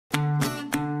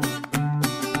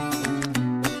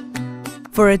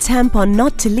For a tampon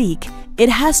not to leak, it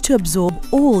has to absorb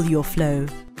all your flow.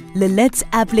 Lil-lets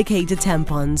applicator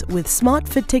tampons with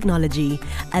SmartFIT technology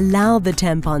allow the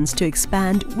tampons to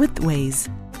expand widthways.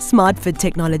 SmartFIT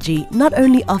technology not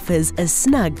only offers a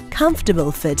snug,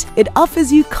 comfortable fit, it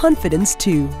offers you confidence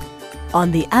too.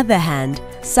 On the other hand,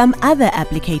 some other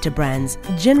applicator brands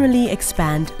generally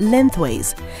expand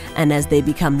lengthways, and as they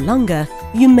become longer,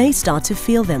 you may start to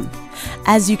feel them.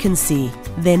 As you can see,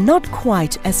 they're not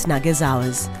quite as snug as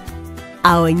ours.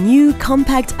 Our new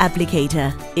compact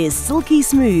applicator is silky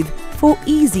smooth for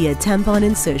easier tampon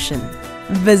insertion.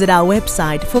 Visit our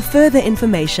website for further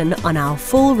information on our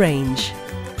full range.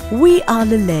 We are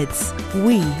Lil-lets,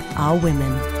 we are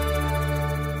women.